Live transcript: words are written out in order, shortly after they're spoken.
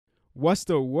What's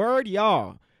the word,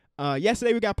 y'all?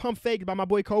 Yesterday we got pump faked by my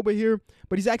boy Kobe here,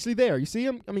 but he's actually there. You see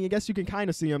him? I mean, I guess you can kind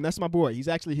of see him. That's my boy. He's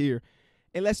actually here.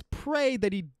 And let's pray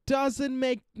that he doesn't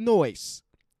make noise.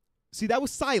 See, that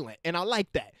was silent, and I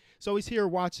like that. So he's here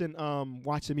watching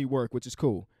me work, which is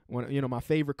cool. My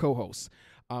favorite co-host.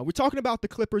 We're talking about the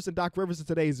Clippers and Doc Rivers in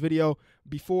today's video.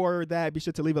 Before that, be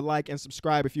sure to leave a like and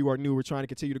subscribe if you are new. We're trying to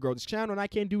continue to grow this channel, and I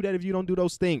can't do that if you don't do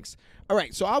those things. All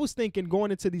right, so I was thinking going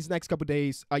into these next couple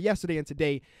days, yesterday and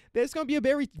today, that it's going to be a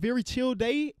very, very chill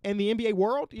day in the NBA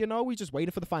world. You know, we just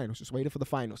waited for the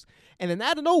finals, And then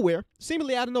out of nowhere,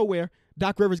 seemingly out of nowhere,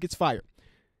 Doc Rivers gets fired.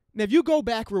 Now, if you go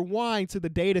back, rewind to the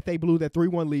day that they blew that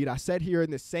 3-1 lead, I sat here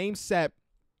in the same set,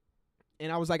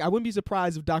 and I was like, I wouldn't be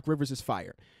surprised if Doc Rivers is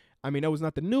fired. I mean, that was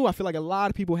nothing new. I feel like a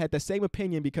lot of people had the same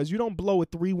opinion because you don't blow a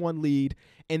 3-1 lead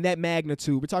in that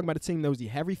magnitude. We're talking about a team that was the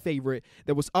heavy favorite,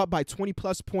 that was up by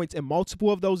 20-plus points in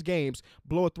multiple of those games,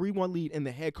 blow a 3-1 lead, and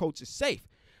the head coach is safe.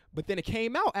 But then it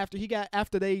came out after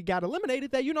they got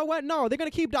eliminated that, you know what, no, they're going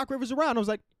to keep Doc Rivers around. I was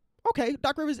like, okay,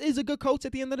 Doc Rivers is a good coach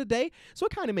at the end of the day, so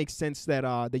it kind of makes sense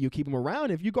that you keep him around.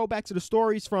 If you go back to the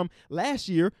stories from last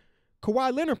year,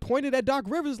 Kawhi Leonard pointed at Doc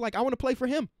Rivers like, I want to play for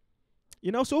him.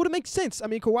 You know, so it would make sense. I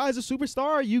mean, Kawhi is a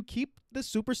superstar. You keep the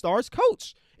superstar's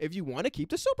coach if you want to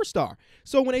keep the superstar.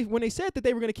 So when they said that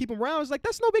they were going to keep him around, I was like,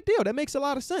 that's no big deal. That makes a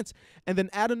lot of sense. And then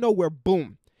out of nowhere,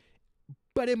 boom.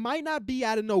 But it might not be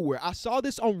out of nowhere. I saw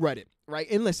this on Reddit, right?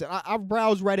 And listen, I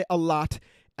browse Reddit a lot.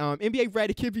 NBA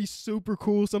Reddit can be super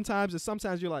cool sometimes, and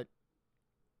sometimes you're like,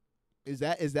 is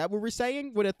that what we're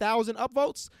saying with 1,000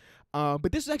 upvotes?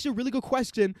 But this is actually a really good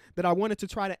question that I wanted to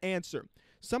try to answer.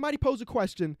 Somebody posed a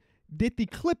question. Did the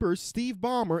Clippers, Steve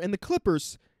Ballmer and the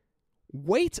Clippers,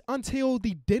 wait until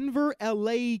the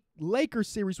Denver-LA Lakers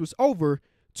series was over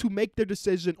to make their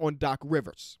decision on Doc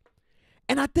Rivers?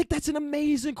 And I think that's an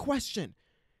amazing question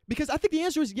because I think the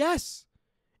answer is yes.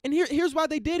 And here's why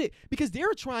they did it. Because they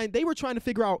were trying to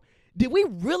figure out, did we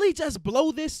really just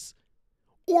blow this?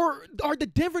 Or are the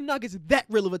Denver Nuggets that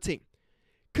real of a team?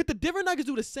 Could the Denver Nuggets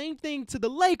do the same thing to the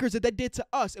Lakers that they did to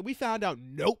us? And we found out,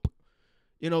 nope.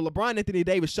 You know, LeBron Anthony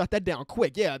Davis shut that down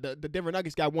quick. Yeah, the Denver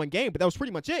Nuggets got one game, but that was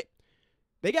pretty much it.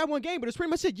 They got one game, but it's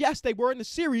pretty much it. Yes, they were in the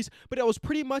series, but that was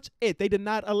pretty much it. They did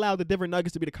not allow the Denver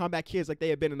Nuggets to be the comeback kids like they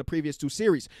had been in the previous two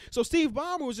series. So Steve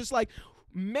Ballmer was just like,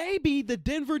 maybe the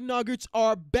Denver Nuggets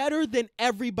are better than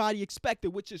everybody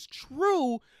expected, which is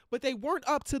true, but they weren't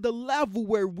up to the level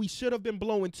where we should have been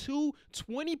blowing 2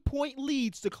 20-point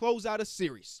leads to close out a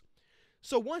series.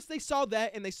 So once they saw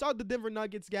that and they saw the Denver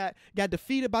Nuggets got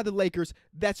defeated by the Lakers,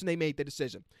 that's when they made the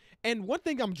decision. And one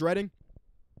thing I'm dreading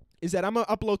is that I'm going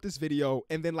to upload this video,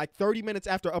 and then like 30 minutes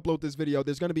after I upload this video,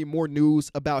 there's going to be more news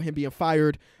about him being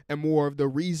fired and more of the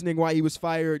reasoning why he was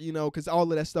fired, you know, because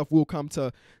all of that stuff will come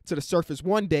to the surface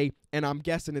one day, and I'm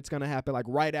guessing it's going to happen like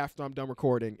right after I'm done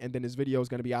recording, and then this video is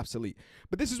going to be obsolete.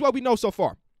 But this is what we know so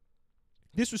far.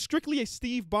 This was strictly a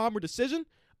Steve Ballmer decision.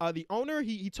 The owner,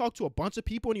 he talked to a bunch of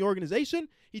people in the organization.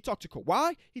 He talked to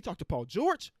Kawhi. He talked to Paul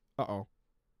George. Uh-oh.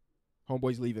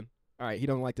 Homeboy's leaving. All right, he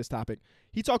don't like this topic.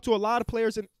 He talked to a lot of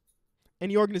players in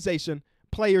the organization,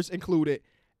 players included,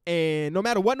 and no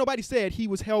matter what nobody said, he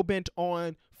was hell-bent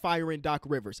on firing Doc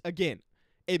Rivers. Again,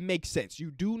 it makes sense.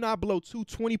 You do not blow 2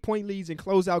 20-point leads in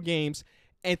closeout games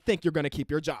and think you're going to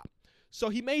keep your job. So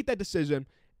he made that decision.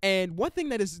 And one thing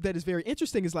that is very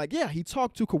interesting is like, yeah, he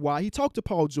talked to Kawhi, he talked to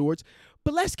Paul George,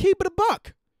 but let's keep it a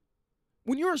buck.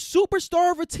 When you're a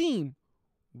superstar of a team,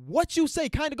 what you say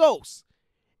kind of goes,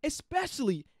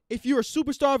 especially if you're a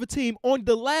superstar of a team on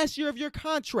the last year of your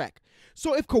contract.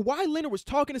 So if Kawhi Leonard was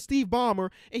talking to Steve Ballmer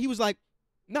and he was like,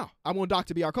 no, I want Doc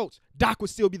to be our coach, Doc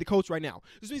would still be the coach right now.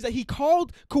 This means that he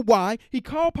called Kawhi, he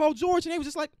called Paul George, and they was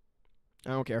just like,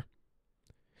 I don't care.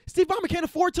 Steve Ballmer can't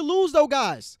afford to lose, though,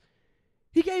 guys.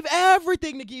 He gave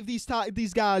everything to give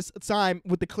these guys time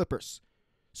with the Clippers.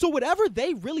 So whatever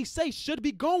they really say should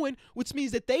be going, which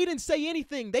means that they didn't say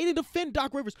anything. They didn't defend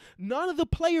Doc Rivers. None of the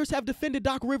players have defended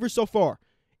Doc Rivers so far.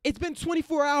 It's been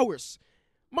 24 hours.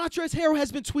 Montrezl Harrell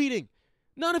has been tweeting.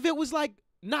 None of it was like,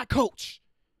 not coach.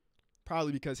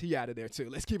 Probably because he out of there too.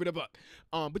 Let's keep it a buck.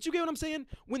 But you get what I'm saying?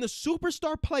 When the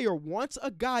superstar player wants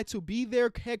a guy to be their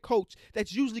head coach,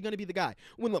 that's usually going to be the guy.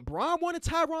 When LeBron wanted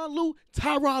Tyronn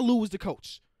Lue was the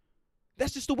coach.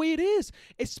 That's just the way it is,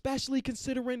 especially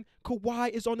considering Kawhi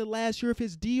is on the last year of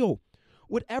his deal.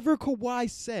 Whatever Kawhi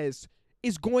says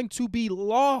is going to be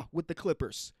law with the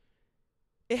Clippers.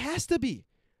 It has to be.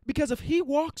 Because if he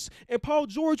walks and Paul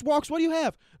George walks, what do you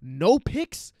have? No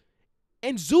picks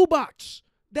and Zubac.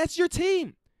 That's your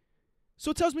team. So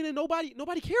it tells me that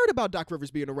nobody cared about Doc Rivers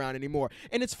being around anymore.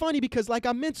 And it's funny because, like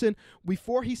I mentioned,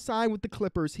 before he signed with the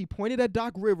Clippers, he pointed at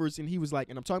Doc Rivers and he was like,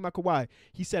 and I'm talking about Kawhi,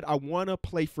 he said, I want to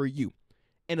play for you.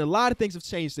 And a lot of things have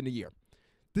changed in a year.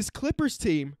 This Clippers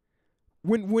team,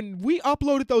 when we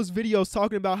uploaded those videos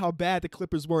talking about how bad the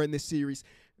Clippers were in this series,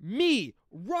 me,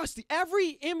 Rusty,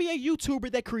 every NBA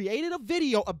YouTuber that created a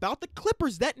video about the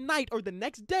Clippers that night or the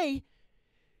next day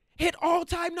hit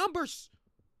all-time numbers.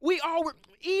 We all were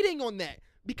eating on that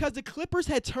because the Clippers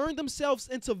had turned themselves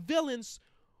into villains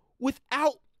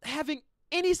without having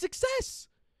any success.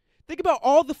 Think about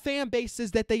all the fan bases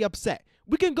that they upset.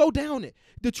 We can go down it.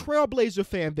 The Trailblazer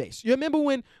fan base. You remember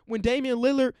when Damian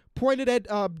Lillard pointed at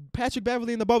Patrick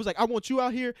Beverly in the bubble, was like, I want you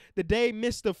out here. The day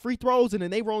missed the free throws, and then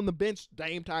they were on the bench.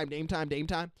 Dame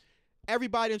time.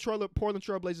 Everybody in Portland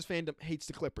Trailblazers fandom hates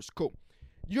the Clippers. Cool.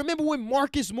 You remember when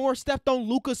Marcus Moore stepped on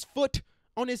Luka's foot,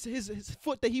 on his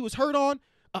foot that he was hurt on?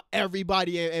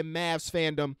 Everybody in Mavs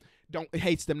fandom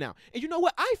hates them now. And you know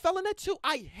what? I fell in that too.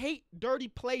 I hate dirty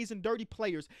plays and dirty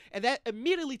players, and that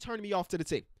immediately turned me off to the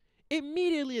team.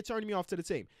 Immediately it turned me off to the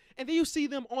team. And then you see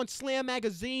them on Slam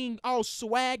Magazine all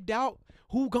swagged out.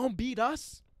 Who gonna beat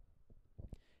us?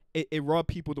 It rubbed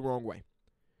people the wrong way.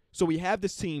 So we have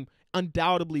this team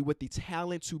undoubtedly with the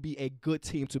talent to be a good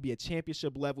team, to be a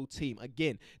championship level team.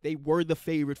 Again, they were the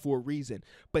favorite for a reason,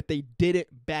 but they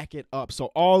didn't back it up. So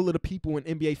all of the people in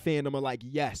NBA fandom are like,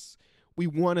 yes, we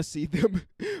want to see them.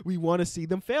 We want to see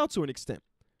them fail to an extent.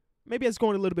 Maybe that's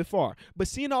going a little bit far. But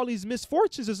seeing all these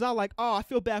misfortunes is not like, oh, I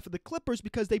feel bad for the Clippers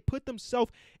because they put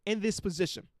themselves in this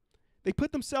position. They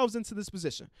put themselves into this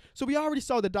position. So we already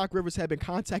saw that Doc Rivers had been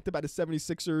contacted by the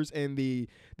 76ers and the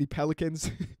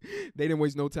Pelicans. They didn't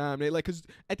waste no time. Because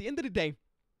at the end of the day,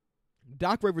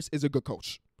 Doc Rivers is a good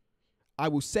coach. I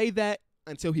will say that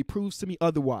until he proves to me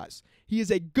otherwise. He is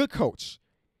a good coach.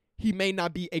 He may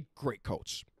not be a great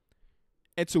coach.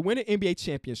 And to win an NBA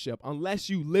championship, unless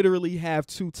you literally have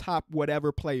two top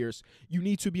whatever players, you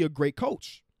need to be a great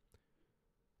coach.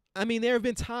 I mean, there have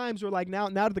been times where, like, now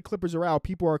that the Clippers are out,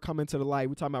 people are coming to the light.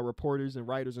 We're talking about reporters and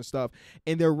writers and stuff,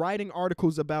 and they're writing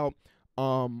articles about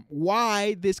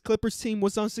why this Clippers team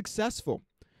was unsuccessful.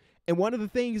 And one of the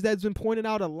things that's been pointed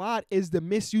out a lot is the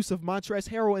misuse of Montrezl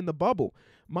Harrell in the bubble.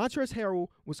 Montrezl Harrell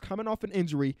was coming off an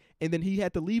injury, and then he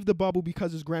had to leave the bubble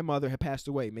because his grandmother had passed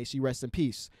away. May she rest in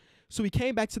peace. So he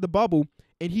came back to the bubble,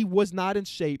 and he was not in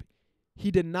shape. He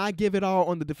did not give it all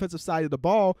on the defensive side of the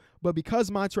ball, but because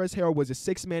Montrezl Harrell was a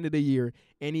sixth man of the year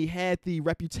and he had the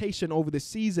reputation over the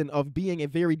season of being a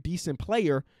very decent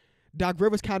player, Doc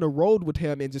Rivers kind of rolled with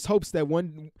him and just hopes that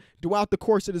throughout the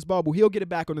course of this bubble, he'll get it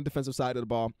back on the defensive side of the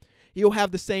ball. He'll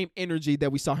have the same energy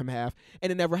that we saw him have,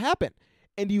 and it never happened.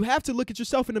 And you have to look at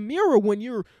yourself in the mirror when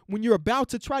you're about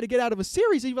to try to get out of a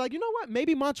series, and you're like, you know what?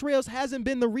 Maybe Montrezl hasn't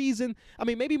been the reason. I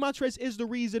mean, maybe Montrezl is the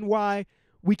reason why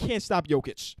we can't stop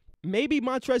Jokic. Maybe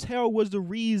Montrezl Harrell was the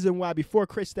reason why before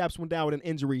Kristaps went down with an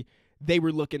injury, they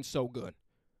were looking so good.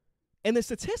 And then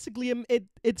statistically,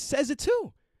 it says it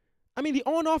too. I mean, the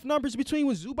on-off numbers between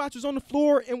when Zubac was on the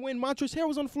floor and when Montrezl Harrell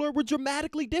was on the floor were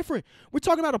dramatically different. We're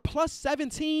talking about a plus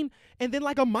 17 and then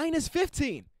like a minus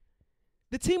 15.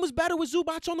 The team was better with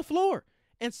Zubac on the floor.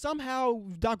 And somehow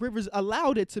Doc Rivers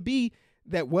allowed it to be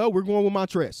that, well, we're going with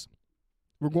Montrezl.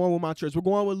 We're going with Montrezl. We're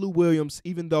going with Lou Williams,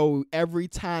 even though every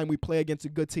time we play against a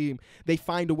good team, they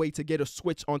find a way to get a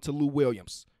switch onto Lou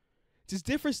Williams. Just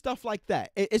different stuff like that.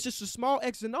 It's just a small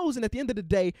X and O's, and at the end of the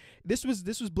day, this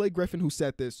was Blake Griffin who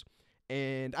said this,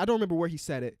 and I don't remember where he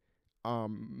said it.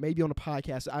 Maybe on a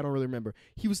podcast. I don't really remember.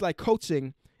 He was like,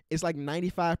 coaching is like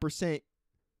 95%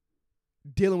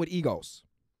 dealing with egos,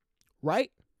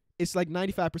 right? It's like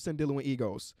 95% dealing with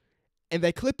egos. And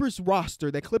that Clippers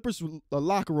roster, that Clippers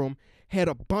locker room had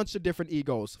a bunch of different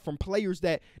egos from players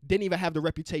that didn't even have the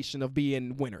reputation of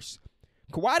being winners.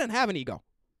 Kawhi didn't have an ego.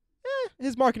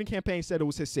 His marketing campaign said it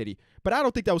was his city. But I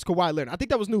don't think that was Kawhi Leonard. I think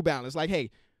that was New Balance. Like,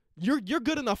 hey, you're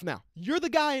good enough now. You're the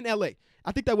guy in L.A.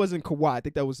 I think that wasn't Kawhi. I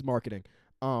think that was marketing.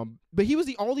 But he was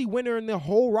the only winner in the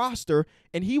whole roster,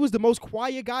 and he was the most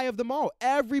quiet guy of them all.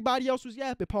 Everybody else was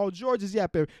yapping. Paul George is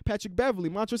yapping. Patrick Beverly,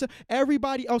 Montrezl.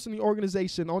 Everybody else in the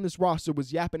organization on this roster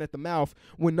was yapping at the mouth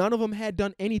when none of them had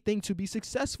done anything to be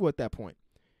successful at that point.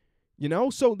 You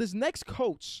know? So this next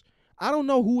coach, I don't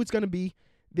know who it's going to be.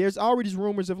 There's already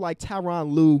rumors of like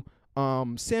Tyronn Lue.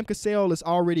 Sam Cassell is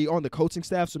already on the coaching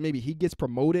staff, so maybe he gets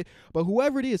promoted. But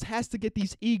whoever it is has to get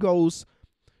these egos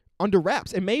under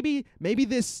wraps. And maybe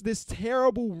this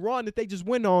terrible run that they just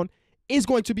went on is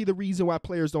going to be the reason why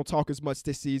players don't talk as much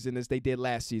this season as they did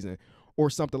last season or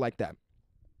something like that.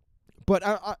 But,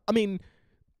 I mean,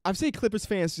 I've seen Clippers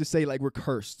fans just say, like, we're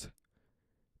cursed.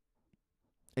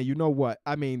 And you know what?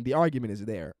 I mean, the argument is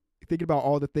there. Thinking about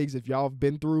all the things that y'all have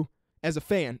been through as a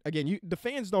fan. Again, the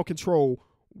fans don't control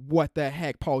what the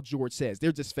heck Paul George says.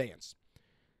 They're just fans.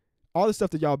 All the stuff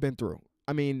that y'all been through.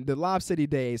 I mean, the Lob City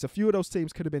days, a few of those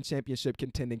teams could have been championship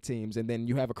contending teams, and then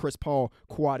you have a Chris Paul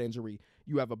quad injury.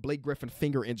 You have a Blake Griffin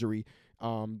finger injury,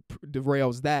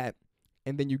 derails that,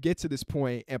 and then you get to this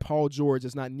point, and Paul George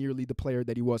is not nearly the player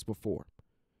that he was before.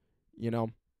 You know?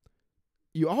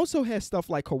 You also had stuff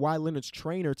like Kawhi Leonard's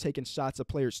trainer taking shots at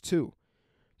players too.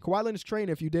 Kawhi Leonard's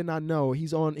trainer, if you did not know,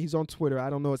 he's on Twitter. I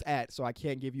don't know his @ so I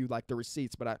can't give you like the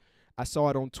receipts, but I saw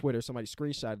it on Twitter. Somebody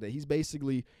screenshotted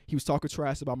it. He was talking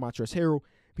trash about Montrezl Harrell.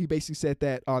 He basically said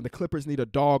that the Clippers need a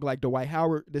dog like Dwight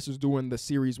Howard. This was during the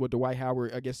series where Dwight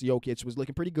Howard against Jokic was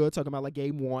looking pretty good, talking about like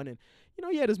game 1. And, you know,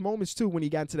 he had his moments too when he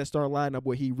got into that starting lineup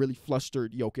where he really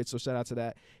flustered Jokic, so shout out to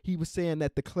that. He was saying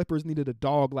that the Clippers needed a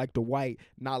dog like Dwight,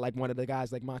 not like one of the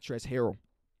guys like Montrezl Harrell.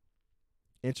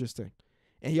 Interesting.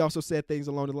 And he also said things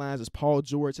along the lines as Paul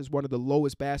George has one of the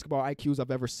lowest basketball IQs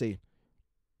I've ever seen.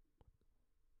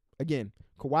 Again,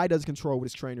 Kawhi doesn't control what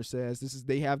his trainer says.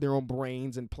 They have their own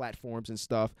brains and platforms and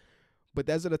stuff. But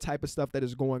those are the type of stuff that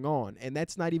is going on. And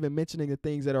that's not even mentioning the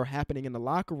things that are happening in the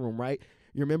locker room, right?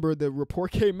 You remember the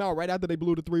report came out right after they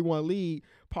blew the 3-1 lead.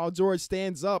 Paul George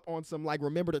stands up on some, like,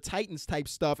 remember the Titans type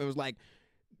stuff and was like,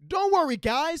 don't worry,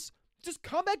 guys. Just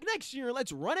come back next year and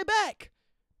let's run it back.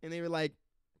 And they were like,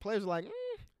 players were like,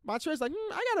 Montrezl's like,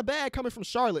 I got a bag coming from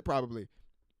Charlotte probably.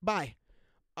 Bye.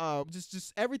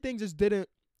 Just everything just didn't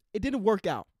work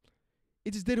out.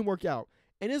 It just didn't work out.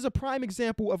 And it's a prime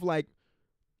example of, like,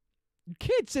 you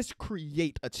can't just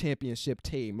create a championship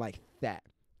team like that.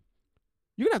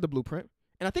 You're going to have the blueprint.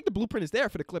 And I think the blueprint is there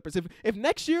for the Clippers. If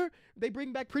next year they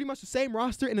bring back pretty much the same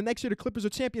roster and the next year the Clippers are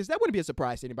champions, that wouldn't be a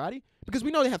surprise to anybody because we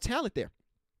know they have talent there.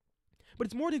 But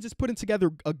it's more than just putting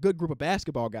together a good group of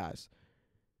basketball guys.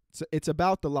 It's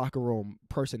about the locker room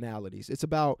personalities. It's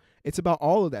about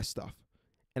all of that stuff.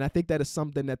 And I think that is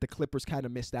something that the Clippers kind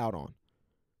of missed out on.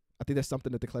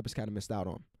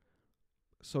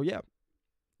 So, yeah,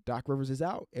 Doc Rivers is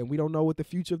out, and we don't know what the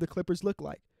future of the Clippers look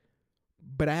like.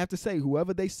 But I have to say,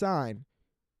 whoever they sign,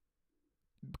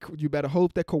 you better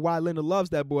hope that Kawhi Leonard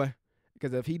loves that boy.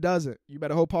 Because if he doesn't, you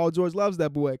better hope Paul George loves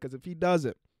that boy. Because if he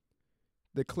doesn't,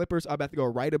 the Clippers are about to go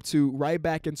right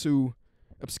back into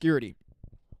obscurity.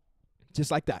 Just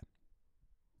like that.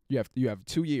 You have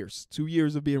 2 years. 2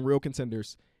 years of being real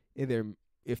contenders. And then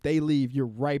if they leave, you're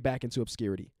right back into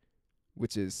obscurity.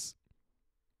 Which is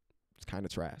kind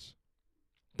of trash.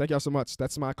 Thank y'all so much.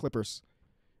 That's my Clippers.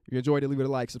 If you enjoyed it, leave it a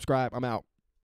like. Subscribe. I'm out.